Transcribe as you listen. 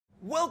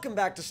Welcome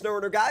back to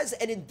SnowRunner, guys,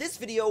 and in this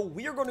video,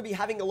 we are going to be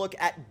having a look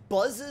at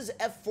Buzz's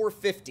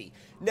F450.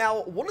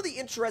 Now, one of the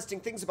interesting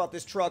things about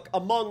this truck,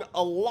 among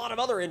a lot of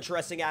other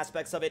interesting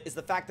aspects of it, is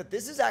the fact that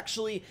this is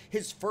actually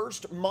his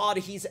first mod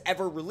he's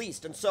ever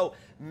released, and so,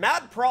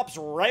 mad props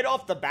right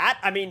off the bat.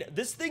 I mean,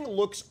 this thing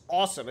looks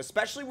awesome,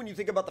 especially when you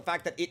think about the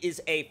fact that it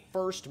is a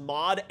first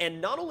mod, and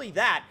not only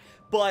that,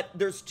 but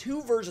there's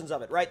two versions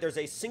of it, right? There's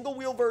a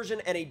single-wheel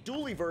version and a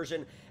dually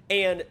version,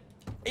 and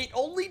it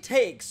only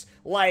takes,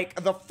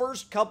 like, the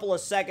first couple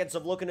of seconds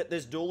of looking at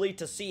this dually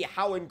to see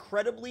how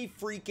incredibly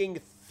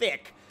freaking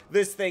thick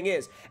this thing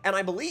is. And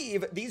I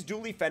believe these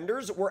dually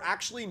fenders were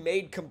actually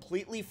made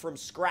completely from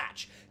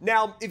scratch.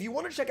 Now, if you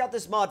want to check out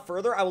this mod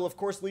further, I will of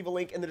course leave a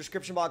link in the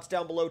description box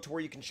down below to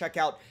where you can check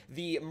out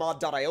the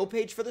mod.io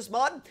page for this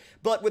mod.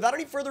 But without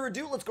any further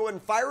ado, let's go ahead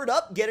and fire it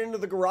up, get into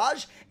the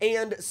garage,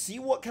 and see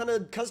what kind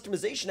of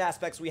customization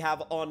aspects we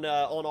have on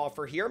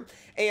offer here.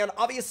 And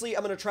obviously,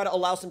 I'm going to try to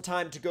allow some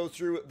time to go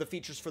through the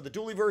features for the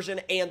dually version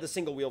and the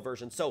single wheel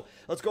version. So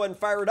let's go ahead and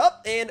fire it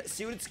up and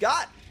see what it's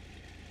got.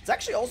 It's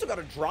actually also got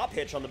a drop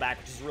hitch on the back,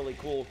 which is really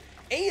cool.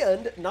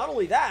 And not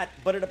only that,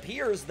 but it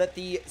appears that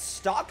the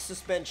stock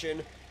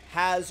suspension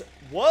has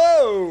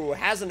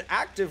an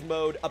active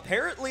mode.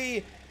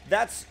 Apparently,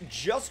 that's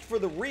just for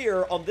the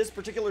rear on this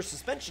particular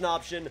suspension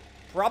option,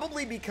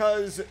 probably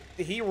because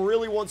he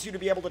really wants you to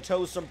be able to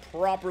tow some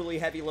properly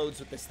heavy loads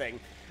with this thing.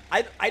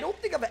 I don't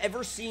think I've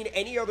ever seen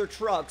any other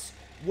trucks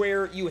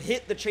where you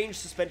hit the change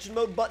suspension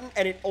mode button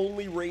and it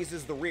only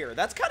raises the rear.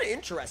 That's kind of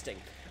interesting.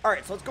 All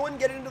right, so let's go ahead and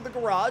get into the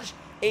garage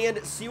and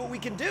see what we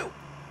can do.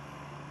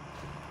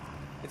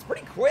 It's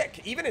pretty quick,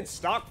 even in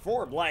stock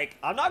form. Like,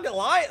 I'm not gonna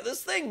lie,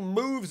 this thing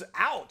moves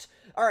out.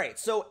 All right,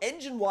 so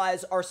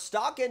engine-wise, our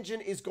stock engine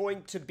is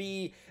going to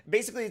be,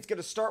 basically, it's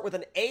gonna start with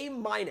an A-.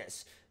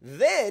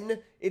 Then,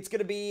 it's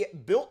gonna be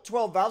built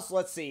 12 valves. So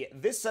let's see,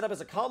 this setup is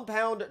a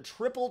compound,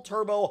 triple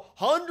turbo,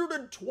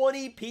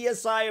 120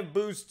 PSI of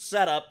boost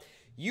setup.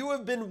 You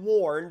have been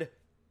warned,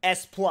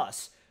 S+.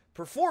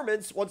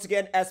 Performance, once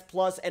again, S+,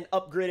 and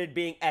upgraded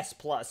being S+.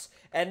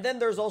 And then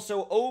there's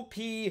also OP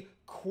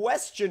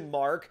question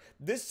mark.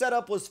 This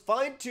setup was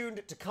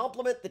fine-tuned to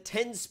complement the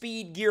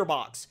 10-speed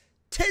gearbox.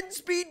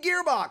 10-speed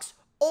gearbox!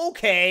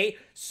 Okay,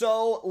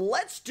 so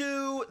let's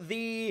do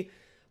the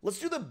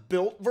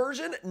built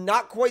version,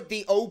 not quite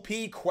the OP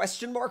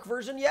question mark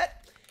version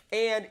yet.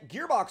 And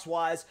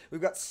gearbox-wise, we've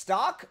got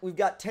stock, we've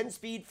got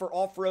 10-speed for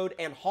off-road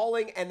and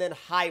hauling, and then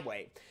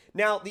highway.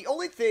 Now, the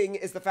only thing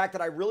is the fact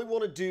that I really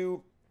want to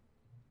do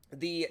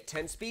the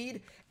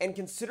 10-speed, and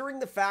considering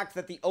the fact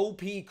that the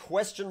OP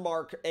question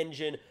mark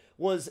engine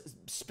was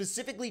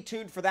specifically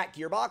tuned for that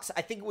gearbox,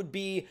 I think it would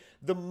be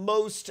the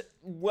most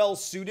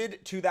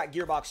well-suited to that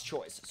gearbox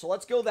choice. So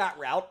let's go that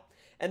route.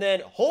 And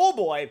then, oh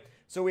boy,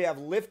 so we have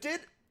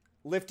lifted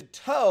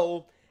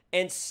tow,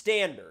 and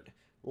standard.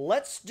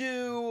 Let's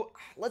do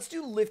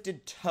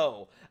lifted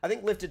tow. I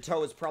think lifted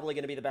tow is probably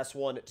going to be the best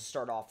one to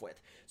start off with.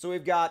 So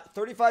we've got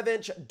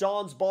 35-inch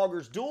Don's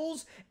Boggers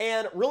duals,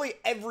 and really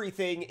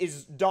everything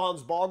is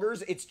Don's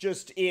Boggers. It's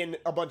just in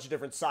a bunch of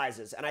different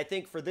sizes. And I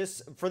think for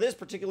this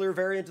particular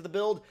variant of the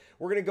build,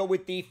 we're going to go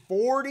with the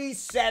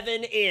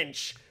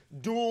 47-inch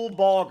dual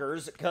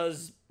boggers,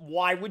 because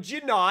why would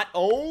you not?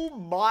 Oh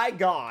my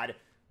god.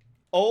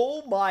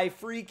 Oh my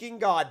freaking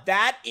god.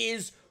 That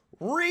is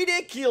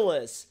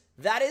ridiculous.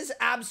 That is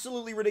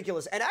absolutely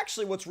ridiculous. And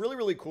actually, what's really,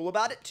 really cool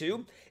about it,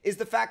 too, is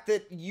the fact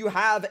that you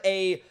have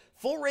a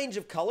full range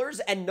of colors,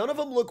 and none of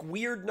them look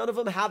weird. None of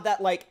them have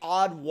that, like,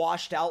 odd,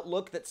 washed-out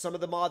look that some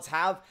of the mods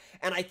have.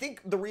 And I think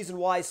the reason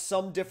why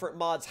some different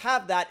mods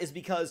have that is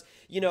because,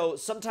 you know,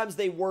 sometimes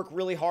they work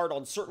really hard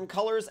on certain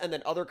colors, and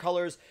then other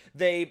colors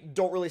they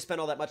don't really spend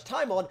all that much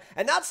time on.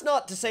 And that's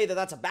not to say that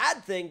that's a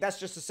bad thing. That's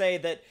just to say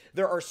that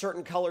there are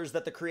certain colors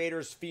that the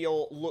creators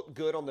feel look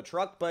good on the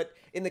truck. But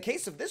in the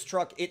case of this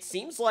truck, it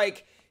seems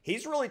like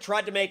he's really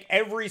tried to make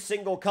every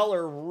single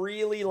color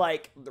really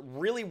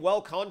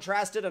well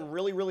contrasted and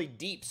really, really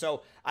deep.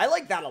 So I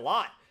like that a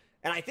lot.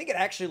 And I think it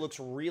actually looks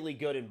really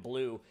good in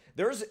blue.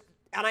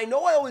 And I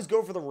know I always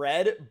go for the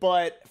red,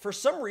 but for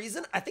some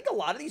reason, I think a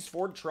lot of these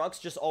Ford trucks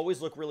just always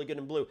look really good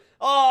in blue.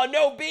 Oh,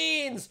 no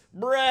beans!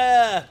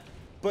 Bruh!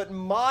 But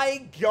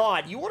my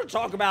god, you want to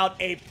talk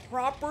about a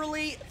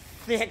properly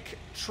thick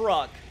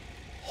truck.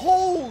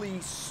 Holy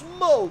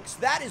smokes,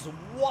 that is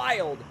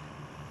wild.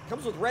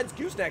 Comes with Red's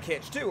gooseneck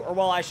hitch, too. Or,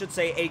 well, I should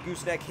say a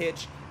gooseneck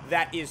hitch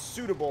that is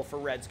suitable for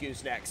Red's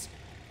goosenecks.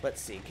 Let's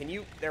see. Can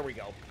you... There we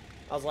go.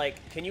 I was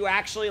like, can you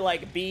actually,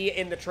 like, be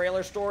in the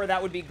trailer store?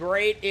 That would be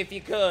great if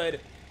you could.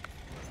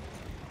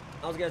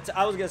 I was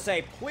gonna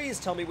say, please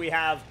tell me we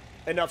have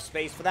enough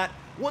space for that.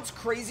 What's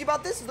crazy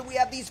about this is that we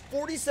have these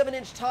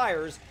 47-inch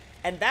tires,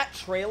 and that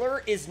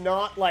trailer is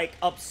not, like,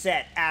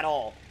 upset at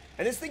all.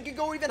 And this thing can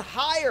go even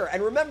higher.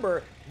 And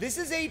remember, this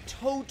is a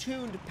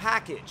tow-tuned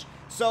package.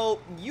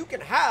 So you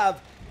can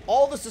have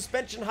all the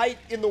suspension height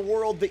in the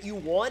world that you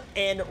want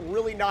and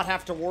really not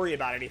have to worry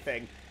about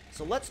anything.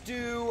 So let's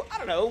do, I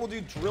don't know, we'll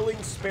do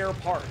drilling spare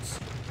parts.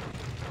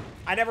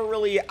 I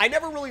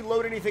never really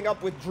load anything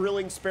up with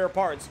drilling spare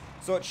parts,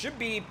 so it should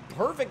be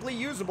perfectly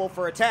usable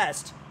for a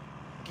test.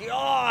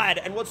 God,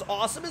 and what's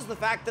awesome is the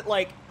fact that,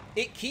 like,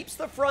 it keeps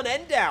the front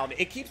end down.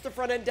 It keeps the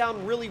front end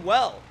down really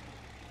well.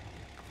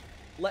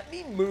 Let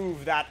me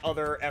move that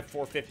other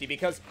F450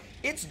 because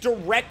it's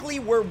directly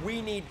where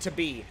we need to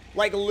be.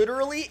 Like,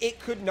 literally, it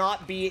could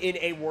not be in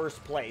a worse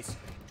place.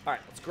 All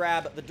right, let's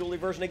grab the dually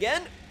version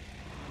again,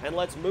 and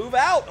let's move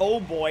out. Oh,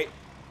 boy.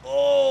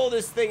 Oh,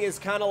 this thing is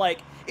kind of like...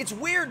 It's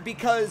weird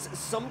because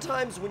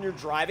sometimes when you're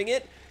driving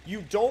it,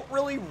 you don't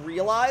really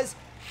realize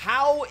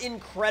how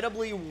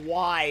incredibly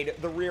wide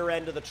the rear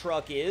end of the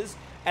truck is.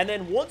 And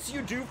then once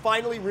you do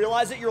finally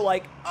realize it, you're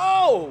like,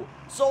 oh,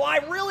 so I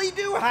really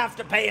do have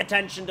to pay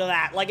attention to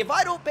that. Like, if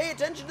I don't pay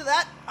attention to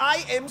that,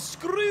 I am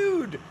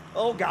screwed.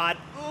 Oh, God.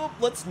 Ooh,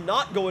 let's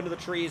not go into the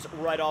trees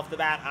right off the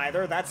bat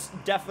either. That's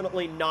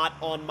definitely not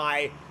on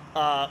my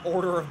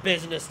order of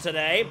business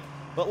today.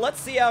 But let's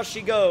see how she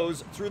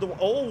goes through the...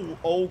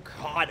 Oh,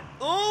 God.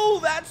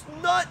 Oh, that's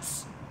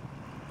nuts.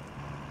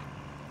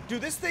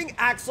 Dude, this thing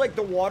acts like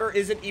the water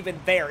isn't even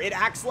there. It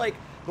acts like...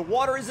 The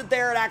water isn't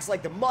there. It acts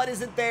like the mud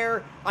isn't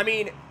there. I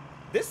mean,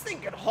 this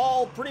thing can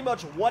haul pretty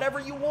much whatever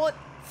you want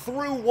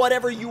through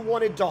whatever you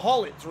wanted to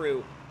haul it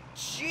through.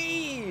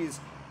 Jeez.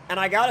 And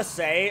I gotta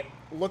say,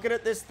 looking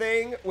at this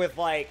thing with,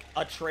 like,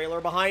 a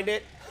trailer behind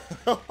it,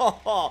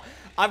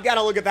 I've got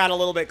to look at that a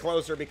little bit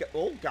closer because...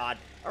 Oh, God.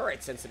 All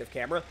right, sensitive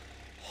camera.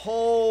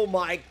 Oh,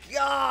 my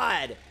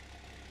God.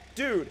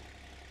 Dude.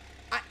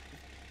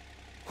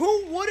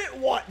 Who wouldn't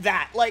want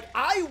that? Like,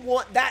 I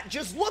want that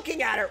just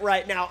looking at it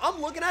right now. I'm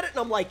looking at it and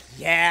I'm like,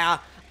 yeah,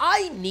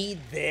 I need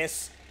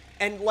this.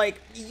 And, like,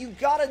 you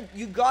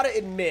gotta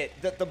admit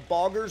that the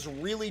boggers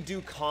really do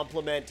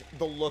complement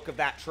the look of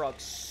that truck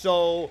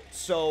so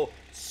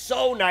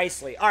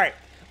nicely. All right,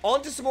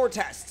 on to some more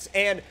tests.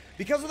 And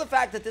because of the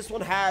fact that this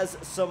one has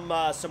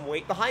some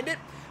weight behind it,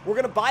 we're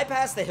going to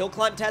bypass the hill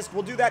climb test.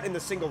 We'll do that in the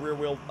single rear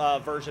wheel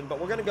version, but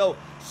we're going to go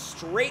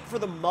straight for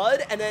the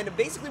mud. And then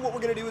basically what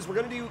we're going to do is we're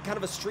going to do kind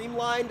of a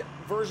streamlined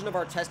version of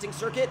our testing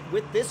circuit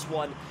with this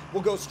one.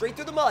 We'll go straight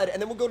through the mud, and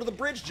then we'll go to the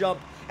bridge jump,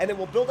 and then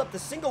we'll build up the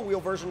single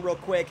wheel version real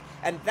quick,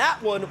 and that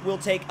one will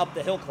take up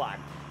the hill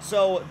climb.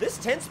 So this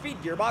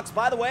 10-speed gearbox,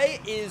 by the way,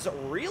 is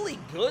really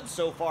good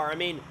so far. I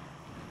mean,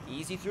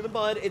 easy through the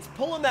mud. It's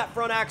pulling that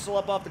front axle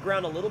up off the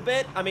ground a little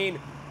bit. I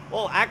mean,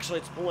 well, actually,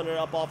 it's pulling it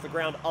up off the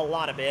ground a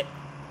lot of it.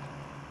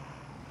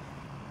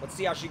 Let's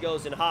see how she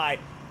goes in high.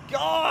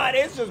 God,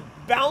 it's just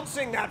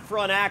bouncing that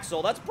front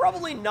axle. That's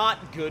probably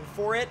not good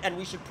for it, and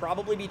we should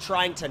probably be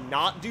trying to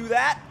not do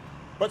that.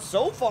 But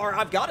so far,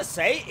 I've got to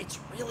say, it's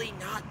really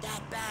not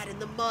that bad in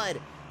the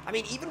mud. I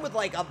mean, even with,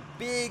 like, a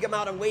big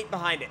amount of weight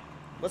behind it.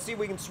 Let's see if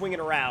we can swing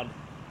it around.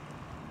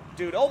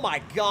 Dude, oh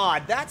my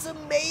God, that's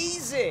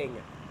amazing.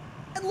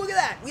 And look at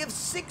that. We have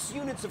 6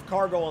 units of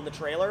cargo on the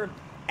trailer,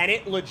 and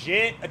it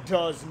legit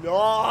does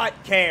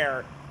not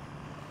care.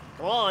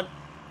 Come on.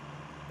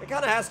 It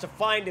kind of has to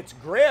find its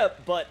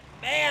grip, but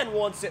man,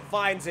 once it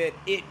finds it,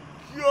 it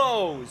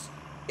goes.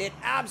 It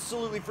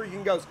absolutely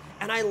freaking goes.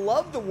 And I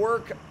love the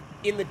work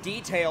in the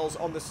details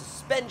on the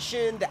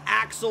suspension, the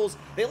axles.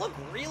 They look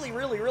really,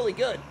 really, really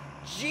good.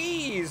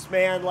 Jeez,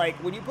 man,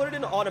 like, when you put it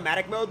in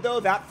automatic mode,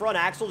 though, that front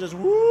axle just,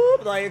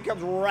 whoop, like, it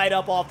comes right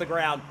up off the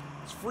ground.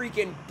 It's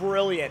freaking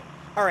brilliant.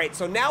 All right,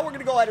 so now we're going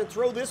to go ahead and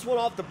throw this one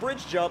off the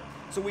bridge jump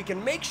so we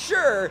can make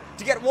sure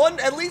to get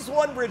at least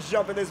one bridge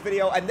jump in this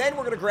video, and then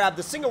we're going to grab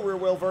the single rear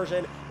wheel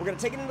version. We're going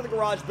to take it into the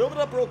garage, build it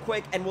up real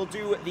quick, and we'll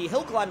do the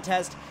hill climb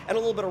test and a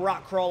little bit of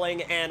rock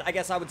crawling, and I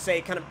guess I would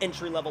say kind of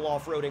entry-level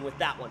off-roading with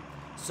that one.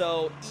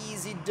 So,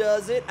 easy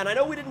does it. And I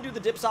know we didn't do the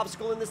dips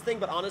obstacle in this thing,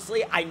 but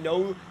honestly, I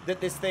know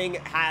that this thing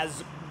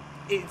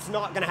it's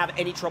not going to have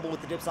any trouble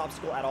with the dips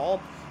obstacle at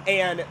all.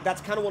 And that's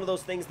kind of one of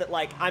those things that,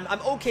 like, I'm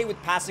okay with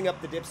passing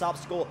up the dips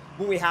obstacle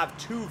when we have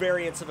 2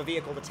 variants of a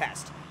vehicle to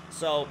test.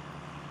 So,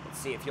 let's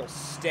see if he'll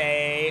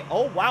stay.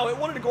 Oh, wow, it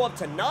wanted to go up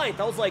to 9th.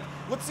 I was like,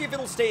 let's see if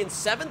it'll stay in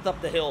 7th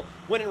up the hill.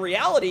 When in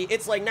reality,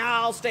 it's like,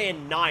 nah, I'll stay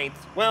in 9th.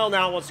 Well,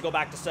 now it wants to go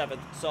back to 7th.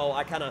 So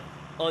I kind of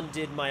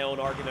undid my own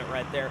argument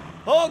right there.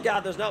 Oh,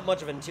 God, there's not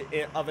much of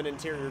an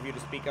interior view to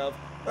speak of.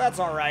 That's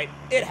all right.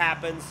 It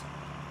happens.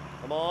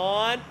 Come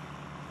on.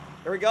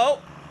 There we go.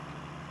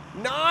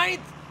 9th.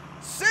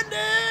 Send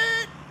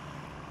it!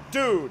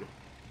 Dude.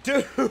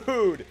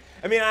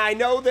 I mean, I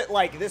know that,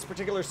 like, this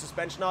particular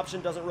suspension option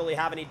doesn't really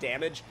have any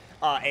damage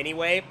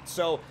anyway.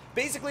 So,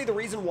 basically, the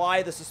reason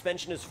why the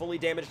suspension is fully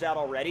damaged out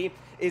already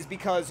is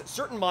because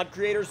certain mod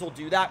creators will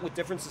do that with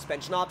different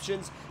suspension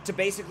options to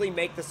basically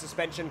make the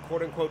suspension,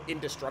 quote-unquote,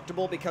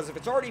 indestructible. Because if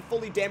it's already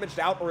fully damaged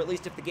out, or at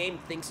least if the game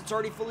thinks it's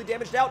already fully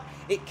damaged out,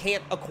 it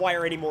can't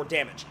acquire any more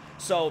damage.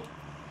 So,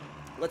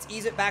 let's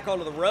ease it back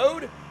onto the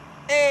road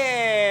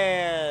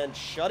and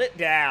shut it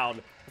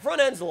down. The front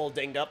end's a little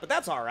dinged up, but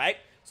that's all right.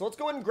 So let's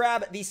go ahead and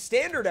grab the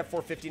standard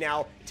F450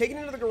 now, take it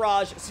into the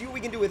garage, see what we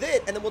can do with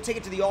it, and then we'll take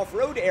it to the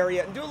off-road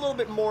area and do a little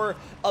bit more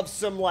of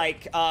some,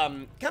 like,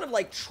 kind of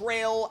like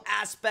trail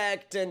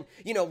aspect and,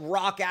 you know,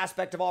 rock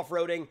aspect of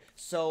off-roading.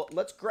 So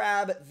let's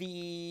grab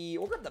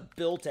we'll grab the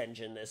built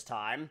engine this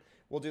time.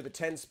 We'll do the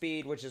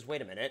 10-speed, which is,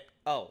 wait a minute.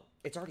 Oh,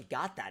 it's already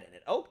got that in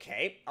it.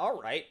 Okay,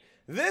 all right.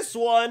 This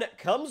one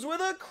comes with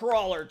a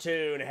crawler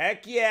tune.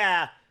 Heck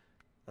yeah.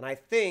 And I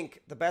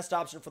think the best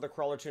option for the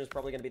crawler tune is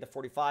probably going to be the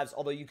 45s,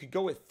 although you could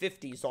go with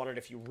 50s on it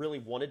if you really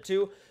wanted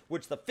to,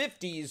 which the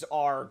 50s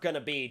are going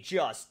to be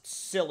just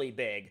silly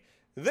big.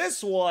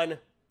 This one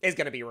is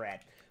going to be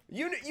red.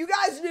 You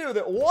guys knew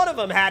that one of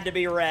them had to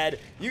be red.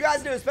 You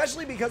guys knew,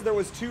 especially because there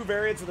was 2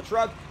 variants of the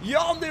truck.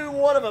 Y'all knew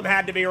one of them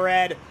had to be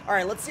red. All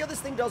right, let's see how this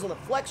thing does on the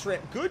flex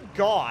ramp. Good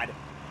God.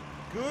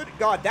 Good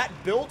God. That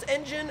built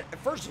engine,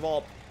 first of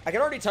all, I can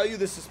already tell you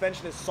this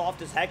suspension is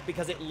soft as heck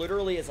because it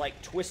literally is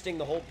like twisting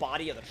the whole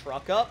body of the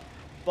truck up.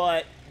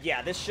 But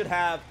yeah, this should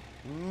have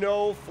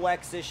no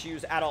flex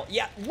issues at all.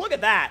 Yeah, look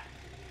at that.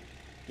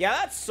 Yeah,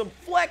 that's some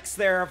flex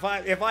there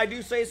if I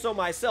do say so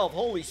myself.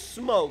 Holy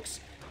smokes.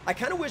 I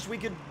kind of wish we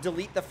could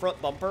delete the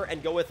front bumper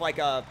and go with like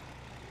a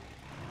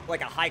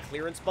high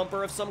clearance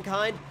bumper of some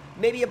kind.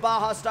 Maybe a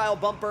Baja style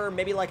bumper,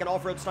 maybe like an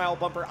off-road style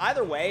bumper.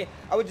 Either way,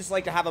 I would just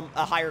like to have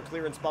a higher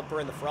clearance bumper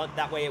in the front.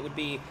 That way it would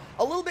be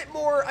a little bit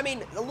more, I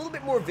mean, a little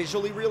bit more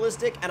visually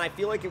realistic, and I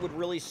feel like it would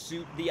really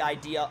suit the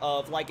idea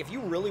of, like, if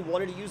you really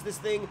wanted to use this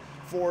thing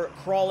for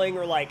crawling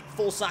or like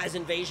full-size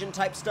invasion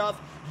type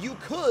stuff, you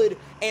could,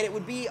 and it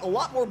would be a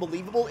lot more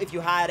believable if you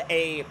had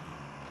a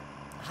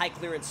high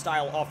clearance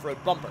style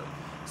off-road bumper.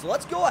 So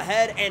let's go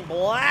ahead and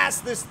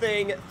blast this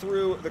thing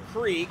through the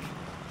creek.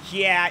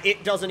 Yeah,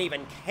 it doesn't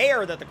even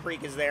care that the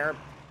creek is there.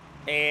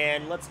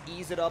 And let's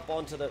ease it up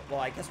onto the... Well,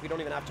 I guess we don't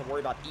even have to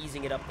worry about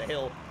easing it up the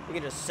hill. We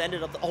can just send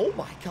it up the... Oh,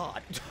 my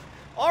God.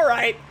 All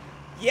right.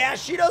 Yeah,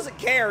 she doesn't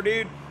care,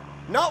 dude.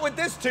 Not with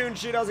this tune,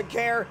 she doesn't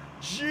care.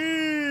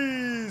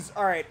 Jeez.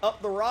 All right,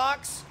 up the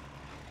rocks.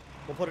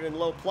 We'll put it in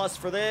low plus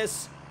for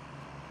this.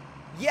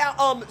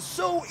 Yeah,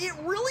 so it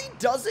really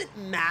doesn't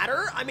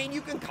matter. I mean,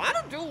 you can kind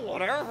of do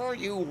whatever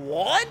you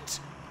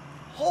want.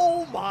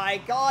 Oh my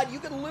God, you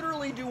can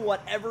literally do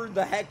whatever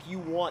the heck you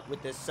want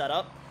with this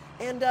setup.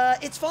 And,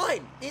 it's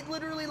fine. It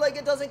literally, like,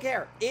 it doesn't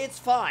care. It's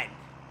fine.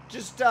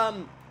 Just,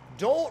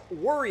 don't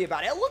worry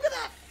about it. Look at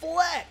that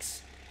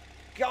flex.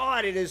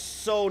 God, it is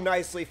so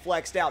nicely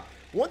flexed out.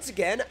 Once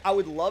again, I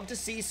would love to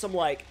see some,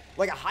 like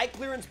a high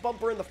clearance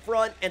bumper in the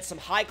front and some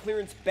high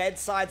clearance bed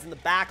sides in the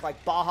back,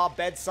 like Baja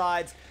bed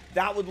sides.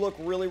 That would look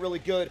really, really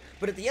good.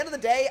 But at the end of the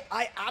day,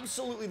 I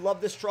absolutely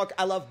love this truck.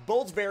 I love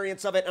both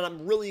variants of it, and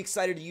I'm really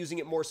excited to using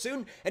it more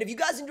soon. And if you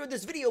guys enjoyed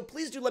this video,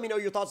 please do let me know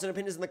your thoughts and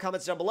opinions in the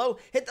comments down below.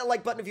 Hit that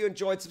like button if you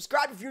enjoyed,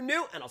 subscribe if you're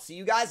new, and I'll see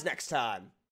you guys next time.